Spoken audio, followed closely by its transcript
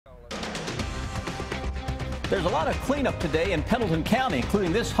There's a lot of cleanup today in Pendleton County,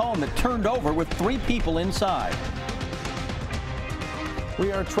 including this home that turned over with 3 people inside.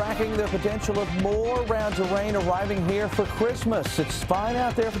 We are tracking the potential of more rounds of rain arriving here for Christmas. It's fine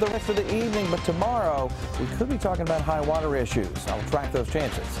out there for the rest of the evening, but tomorrow we could be talking about high water issues. I'll track those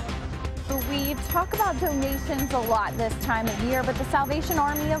chances. We talk about donations a lot this time of year, but the Salvation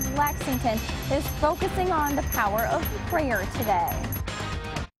Army of Lexington is focusing on the power of prayer today.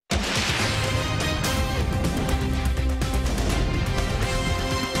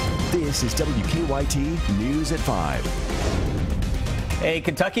 This is WKYT News at 5. A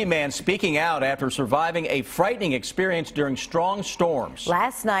Kentucky man speaking out after surviving a frightening experience during strong storms.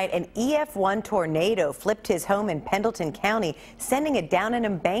 Last night, an EF1 tornado flipped his home in Pendleton County, sending it down an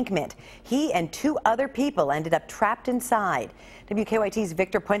embankment. He and 2 other people ended up trapped inside. WKYT's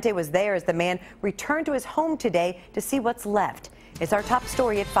Victor Puente was there as the man returned to his home today to see what's left. It's our top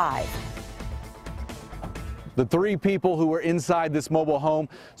story at 5. The 3 people who were inside this mobile home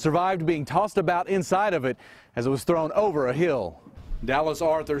survived being tossed about inside of it as it was thrown over a hill. Dallas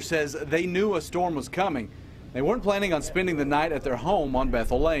Arthur says they knew a storm was coming. They weren't planning on spending the night at their home on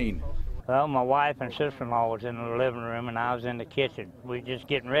Bethel Lane. Well, my wife and sister-in-law was in the living room and I was in the kitchen. We were just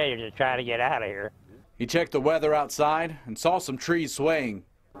getting ready to try to get out of here. He checked the weather outside and saw some trees swaying.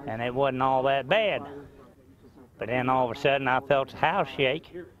 And it wasn't all that bad. But then all of a sudden I felt the house shake.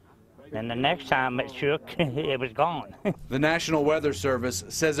 And the next time it shook, it was gone. The National Weather Service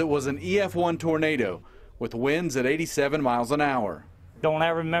says it was an EF1 tornado with winds at 87 miles an hour. Don't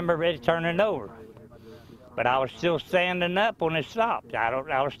ever remember it turning over. But I was still standing up when it stopped.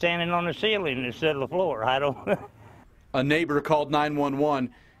 I was standing on the ceiling instead of the floor. A neighbor called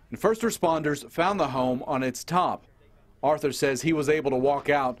 911 and first responders found the home on its top. Arthur says he was able to walk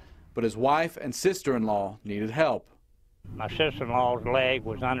out, but his wife and sister-in-law needed help. My sister-in-law's leg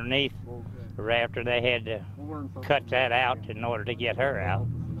was underneath the rafter. They had to cut that out in order to get her out.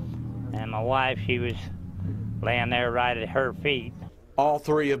 And my wife, she was laying there right at her feet. All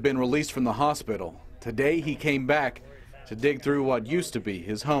 3 have been released from the hospital. Today he came back to dig through what used to be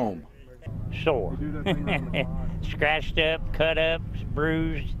his home. Sore. Scratched up, cut up,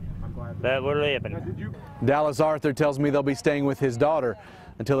 bruised, but we're living. Dallas Arthur tells me they'll be staying with his daughter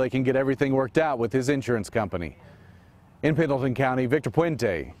until they can get everything worked out with his insurance company. In Pendleton County, Victor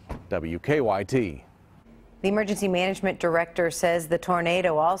Puente, WKYT. The emergency management director says the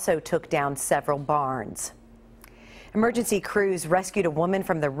tornado also took down several barns. Emergency crews rescued a woman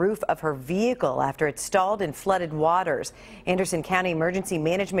from the roof of her vehicle after it stalled in flooded waters. Anderson County Emergency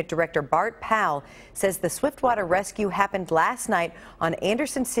Management Director Bart Powell says the swiftwater rescue happened last night on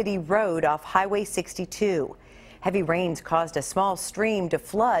Anderson City Road off Highway 62. Heavy rains caused a small stream to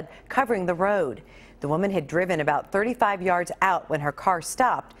flood, covering the road. The woman had driven about 35 yards out when her car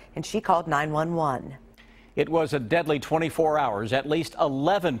stopped, and she called 911. It was a deadly 24 hours. At least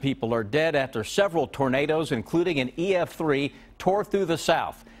 11 people are dead after several tornadoes, including an EF3, tore through the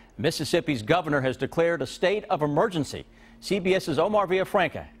south. Mississippi's governor has declared a state of emergency. CBS's Omar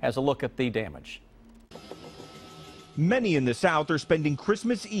Villafranca has a look at the damage. Many in the South are spending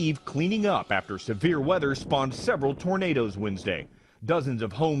Christmas Eve cleaning up after severe weather spawned several tornadoes Wednesday. Dozens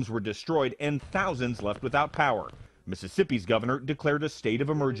of homes were destroyed and thousands left without power. Mississippi's governor declared a state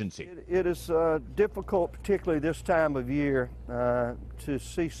of emergency. It is difficult, particularly this time of year, to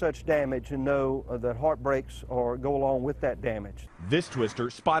see such damage and know that heartbreaks go along with that damage. This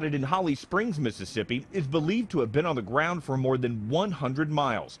twister, spotted in Holly Springs, Mississippi, is believed to have been on the ground for more than 100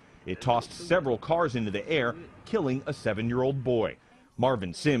 miles. It tossed several cars into the air, killing a 7-year-old boy.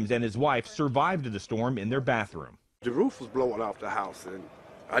 Marvin Sims and his wife survived the storm in their bathroom. The roof was blowing off the house, and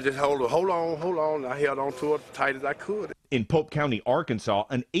I just hold on. I held on to it as tight as I could. In Pope County, Arkansas,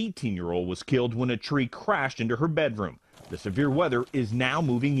 an 18-year-old was killed when a tree crashed into her bedroom. The severe weather is now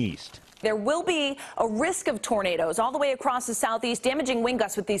moving east. There will be a risk of tornadoes all the way across the southeast, damaging wind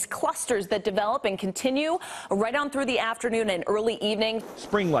gusts with these clusters that develop and continue right on through the afternoon and early evening.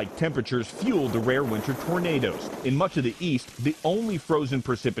 Spring-like temperatures fueled the rare winter tornadoes. In much of the east, the only frozen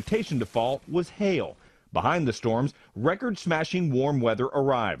precipitation to fall was hail. Behind the storms, record-smashing warm weather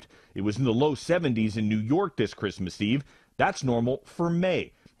arrived. It was in the low 70s in New York this Christmas Eve. That's normal for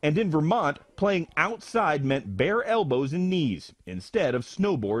May. And in Vermont, playing outside meant bare elbows and knees instead of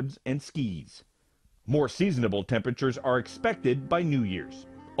snowboards and skis. More seasonable temperatures are expected by New Year's.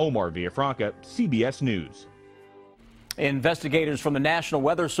 Omar Villafranca, CBS News. Investigators from the National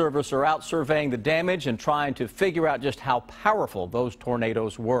Weather Service are out surveying the damage and trying to figure out just how powerful those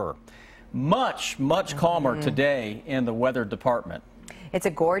tornadoes were. Much calmer today in the weather department. It's a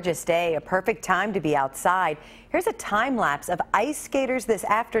gorgeous day, a perfect time to be outside. Here's a time lapse of ice skaters this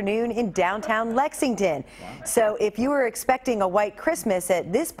afternoon in downtown Lexington. So if you were expecting a white Christmas,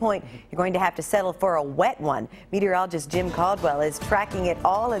 at this point, you're going to have to settle for a wet one. Meteorologist Jim Caldwell is tracking it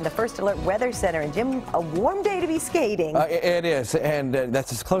all in the First Alert Weather Center. And Jim, a warm day to be skating. It is, and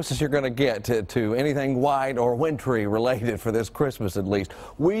that's as close as you're going to get to anything white or wintry related for this Christmas at least.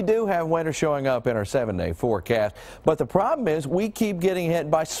 We do have winter showing up in our 7-day forecast, but the problem is we keep getting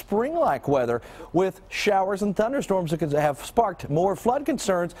hit by spring-like weather with showers and thunderstorms that have sparked more flood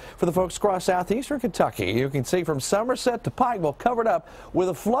concerns for the folks across southeastern Kentucky. You can see from Somerset to Pikeville covered up with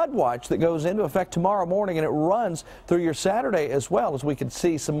a flood watch that goes into effect tomorrow morning, and it runs through your Saturday as well, as we can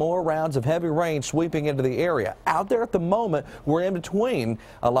see some more rounds of heavy rain sweeping into the area. Out there at the moment, we're in between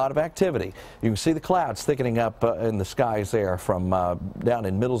a lot of activity. You can see the clouds thickening up in the skies there from down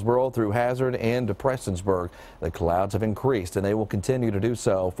in Middlesboro through Hazard and to Prestonsburg. The clouds have increased, and they will continue to do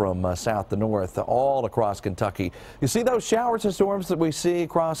so from south to north all across Kentucky. You see those showers and storms that we see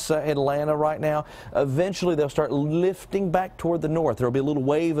across Atlanta right now? Eventually, they'll start lifting back toward the north. There will be a little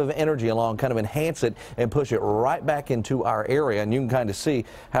wave of energy along, kind of enhance it and push it right back into our area. And you can kind of see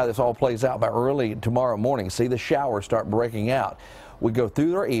how this all plays out by early tomorrow morning. See the showers start breaking out. We go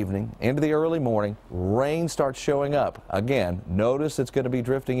through our evening into the early morning. Rain starts showing up. Again, notice it's going to be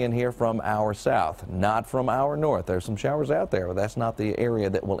drifting in here from our south, not from our north. There's some showers out there, but that's not the area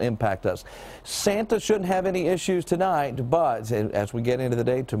that will impact us. Santa shouldn't have any issues tonight, but as we get into the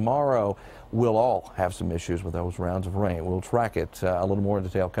day tomorrow, we'll all have some issues with those rounds of rain. We'll track it a little more in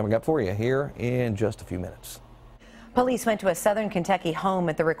detail coming up for you here in just a few minutes. Police went to a southern Kentucky home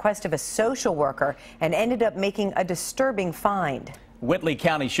at the request of a social worker and ended up making a disturbing find. Whitley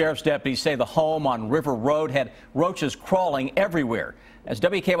County Sheriff's deputies say the home on River Road had roaches crawling everywhere. As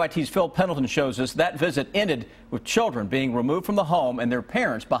WKYT's Phil Pendleton shows us, that visit ended with children being removed from the home and their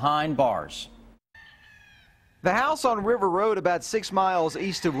parents behind bars. The house on River Road, about 6 miles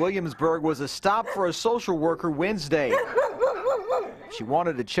east of Williamsburg, was a stop for a social worker Wednesday. She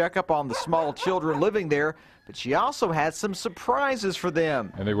wanted to check up on the small children living there, but she also had some surprises for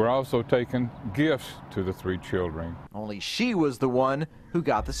them. And they were also taking gifts to the 3 children. Only she was the one who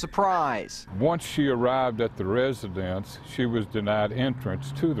got the surprise. Once she arrived at the residence, she was denied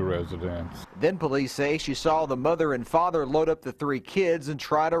entrance to the residence. Then police say she saw the mother and father load up the 3 kids and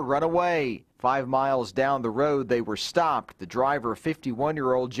try to run away. 5 miles down the road, they were stopped. The driver,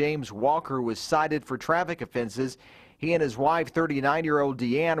 51-year-old James Walker, was cited for traffic offenses. He and his wife, 39-year-old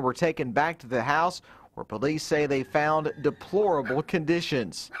Deanne, were taken back to the house, where police say they found deplorable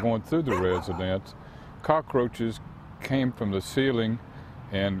conditions. Going through the residence, cockroaches came from the ceiling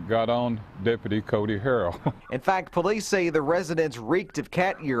and got on Deputy Cody Harrell. In fact, police say the residence reeked of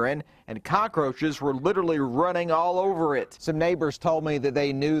cat urine, and cockroaches were literally running all over it. Some neighbors told me that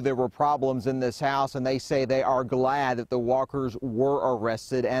they knew there were problems in this house, and they say they are glad that the Walkers were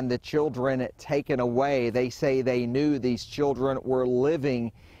arrested and the children taken away. They say they knew these children were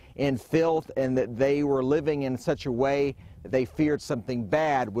living in filth and that they were living in such a way that they feared something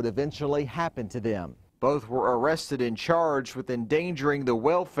bad would eventually happen to them. Both were arrested and charged with endangering the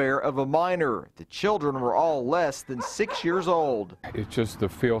welfare of a minor. The children were all less than 6 years old. It's just the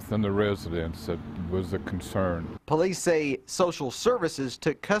filth in the residence that was a concern. Police say social services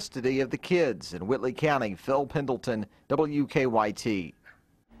took custody of the kids. In Whitley County, Phil Pendleton, WKYT.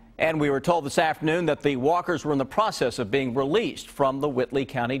 And we were told this afternoon that the Walkers were in the process of being released from the Whitley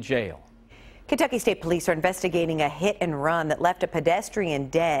County Jail. Kentucky State Police are investigating a hit and run that left a pedestrian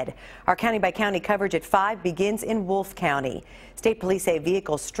dead. Our county-by-county coverage at 5 begins in Wolfe County. State Police say a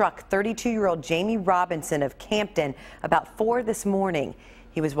vehicle struck 32-year-old Jamie Robinson of Campton about 4 this morning.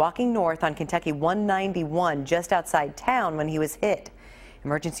 He was walking north on Kentucky 191 just outside town when he was hit.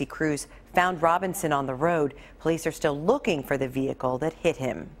 Emergency crews found Robinson on the road. Police are still looking for the vehicle that hit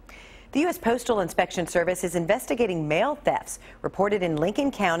him. The U.S. Postal Inspection Service is investigating mail thefts reported in Lincoln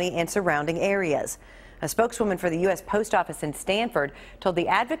County and surrounding areas. A spokeswoman for the U.S. Post Office in Stanford told the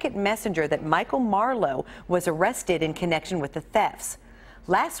Advocate Messenger that Michael Marlowe was arrested in connection with the thefts.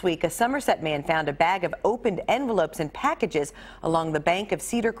 Last week, a Somerset man found a bag of opened envelopes and packages along the bank of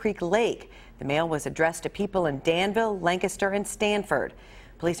Cedar Creek Lake. The mail was addressed to people in Danville, Lancaster, and Stanford.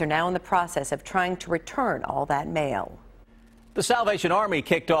 Police are now in the process of trying to return all that mail. The Salvation Army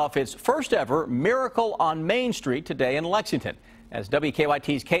kicked off its first ever Miracle on Main Street today in Lexington. As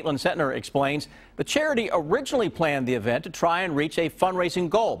WKYT's Caitlin Sentner explains, the charity originally planned the event to try and reach a fundraising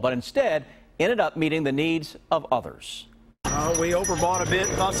goal, but instead ended up meeting the needs of others. We overbought a bit,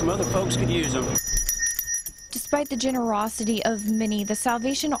 thought some other folks could use them. Despite the generosity of many, the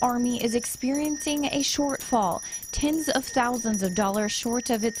Salvation Army is experiencing a shortfall, tens of thousands of dollars short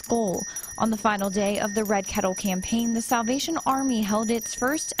of its goal. On the final day of the Red Kettle campaign, the Salvation Army held its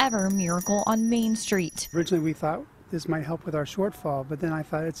first ever miracle on Main Street. Originally we thought this might help with our shortfall, but then I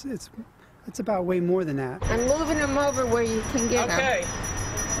thought it's about way more than that. I'm moving them over where you can get them. Okay.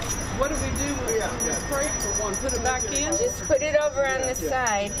 What do we do with the crate for one? Put it back in? Just put it over on the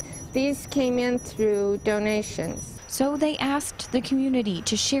side. These came in through donations. So they asked the community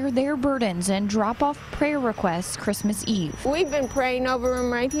to share their burdens and drop off prayer requests Christmas Eve. We've been praying over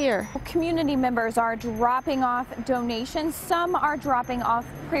them right here. Community members are dropping off donations. Some are dropping off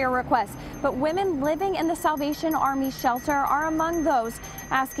prayer requests. But women living in the Salvation Army shelter are among those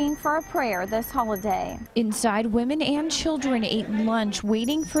asking for a prayer this holiday. Inside, women and children ate lunch,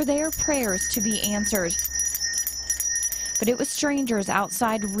 waiting for their prayers to be answered. But it was strangers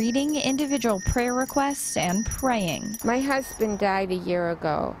outside reading individual prayer requests and praying. My husband died a year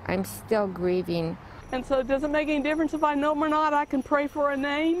ago. I'm still grieving. And so does it make any difference if I know them or not? I can pray for a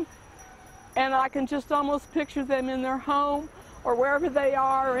name, and I can just almost picture them in their home or wherever they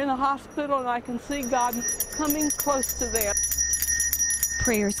are, or in a hospital, and I can see God coming close to them.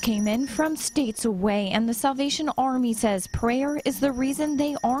 Prayers came in from states away, and the Salvation Army says prayer is the reason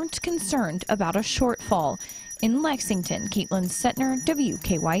they aren't concerned about a shortfall. In Lexington, Caitlin Setner,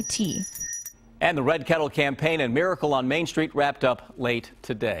 WKYT. And the Red Kettle campaign and Miracle on Main Street wrapped up late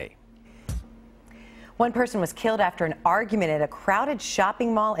today. One person was killed after an argument at a crowded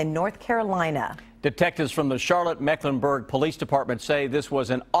shopping mall in North Carolina. Detectives from the Charlotte-Mecklenburg Police Department say this was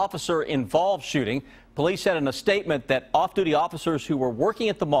an officer-involved shooting. Police said in a statement that off-duty officers who were working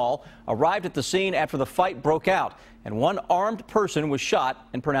at the mall arrived at the scene after the fight broke out, and one armed person was shot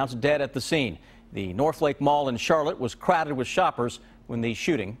and pronounced dead at the scene. The Northlake Mall in Charlotte was crowded with shoppers when the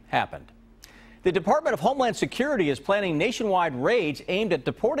shooting happened. The Department of Homeland Security is planning nationwide raids aimed at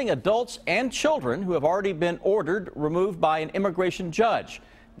deporting adults and children who have already been ordered removed by an immigration judge.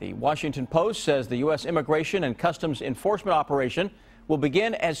 The Washington Post says the U.S. Immigration and Customs Enforcement operation will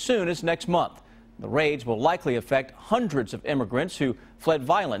begin as soon as next month. The raids will likely affect hundreds of immigrants who fled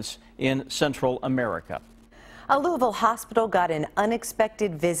violence in Central America. A Louisville hospital got an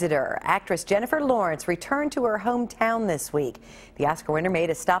unexpected visitor. Actress Jennifer Lawrence returned to her hometown this week. The Oscar winner made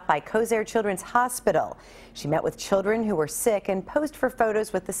a stop by Kosare Children's Hospital. She met with children who were sick and posed for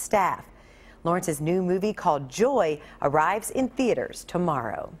photos with the staff. Lawrence's new movie called Joy arrives in theaters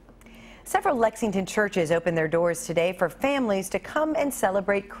tomorrow. Several Lexington churches opened their doors today for families to come and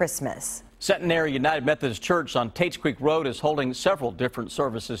celebrate Christmas. Centenary United Methodist Church on Tates Creek Road is holding several different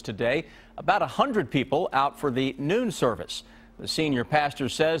services today. About 100 people out for the noon service. The senior pastor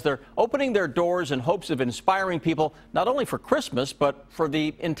says they're opening their doors in hopes of inspiring people not only for Christmas, but for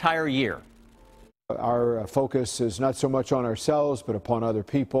the entire year. Our focus is not so much on ourselves, but upon other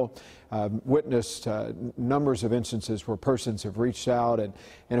people. Witnessed numbers of instances where persons have reached out, and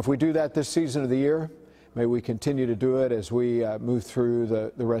if we do that this season of the year, may we continue to do it as we move through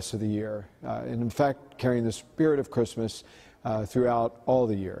the rest of the year. And in fact, carrying the spirit of Christmas throughout all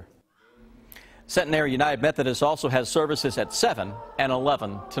the year. Centenary United Methodist also has services at 7 and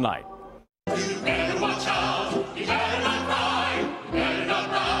 11 tonight.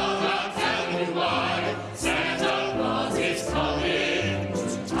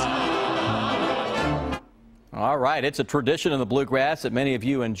 All right, it's a tradition in the Bluegrass that many of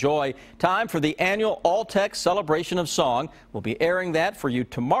you enjoy. Time for the annual All-Tex Celebration of Song. We'll be airing that for you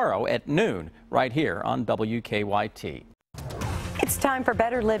tomorrow at noon right here on WKYT. It's time for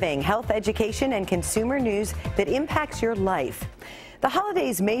better living, health, education, and consumer news that impacts your life. The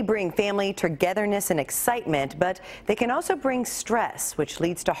holidays may bring family togetherness and excitement, but they can also bring stress, which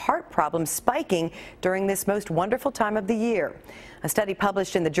leads to heart problems spiking during this most wonderful time of the year. A study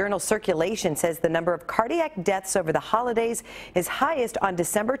published in the journal Circulation says the number of cardiac deaths over the holidays is highest on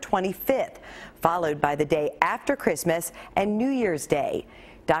December 25th, followed by the day after Christmas and New Year's Day.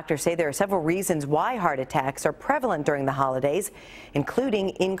 Doctors say there are several reasons why heart attacks are prevalent during the holidays, including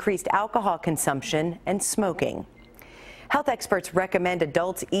increased alcohol consumption and smoking. Health experts recommend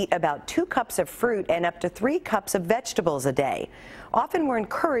adults eat about 2 cups of fruit and up to 3 cups of vegetables a day. Often we're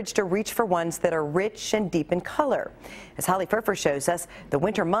encouraged to reach for ones that are rich and deep in color. As Holly Furfer shows us, the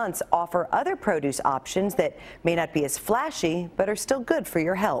winter months offer other produce options that may not be as flashy, but are still good for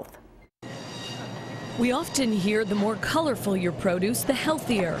your health. We often hear the more colorful your produce, the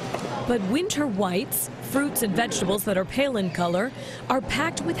healthier. But winter whites, fruits and vegetables that are pale in color, are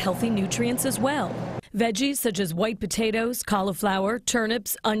packed with healthy nutrients as well. Veggies such as white potatoes, cauliflower,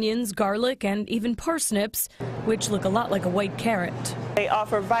 turnips, onions, garlic, and even parsnips which look a lot like a white carrot. They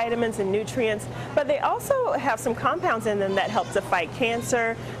offer vitamins and nutrients, but they also have some compounds in them that help to fight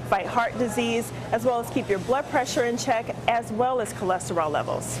cancer, fight heart disease, as well as keep your blood pressure in check, as well as cholesterol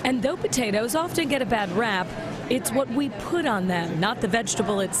levels. And though potatoes often get a bad rap, it's what we put on them, not the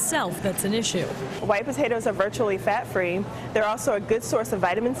vegetable itself, that's an issue. White potatoes are virtually fat-free. They're also a good source of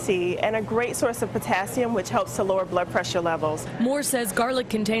vitamin C and a great source of potassium, which helps to lower blood pressure levels. Moore says garlic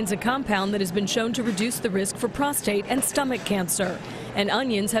contains a compound that has been shown to reduce the risk for prostate and stomach cancer. And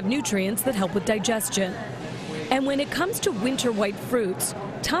onions have nutrients that help with digestion. And when it comes to winter white fruits,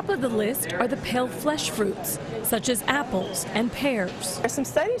 top of the list are the pale flesh fruits, such as apples and pears. There's some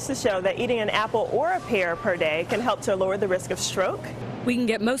studies to show that eating an apple or a pear per day can help to lower the risk of stroke. We can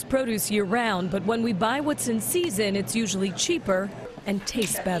get most produce year-round, but when we buy what's in season, it's usually cheaper and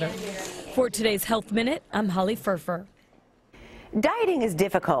tastes better. For today's Health Minute, I'm Holly Furfer. Dieting is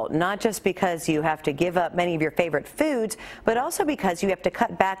difficult, not just because you have to give up many of your favorite foods, but also because you have to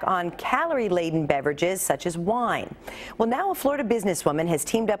cut back on calorie-laden beverages such as wine. Well, now a Florida businesswoman has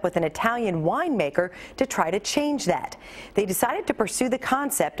teamed up with an Italian winemaker to try to change that. They decided to pursue the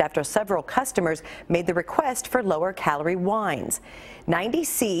concept after several customers made the request for lower calorie wines.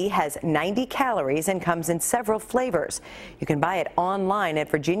 90C has 90 calories and comes in several flavors. You can buy it online at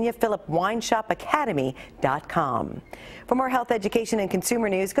VirginiaPhilip.WineShopAcademy.com. For more health, education, and consumer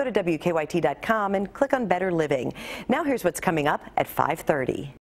news, go to WKYT.com and click on Better Living. Now here's what's coming up at 5:30.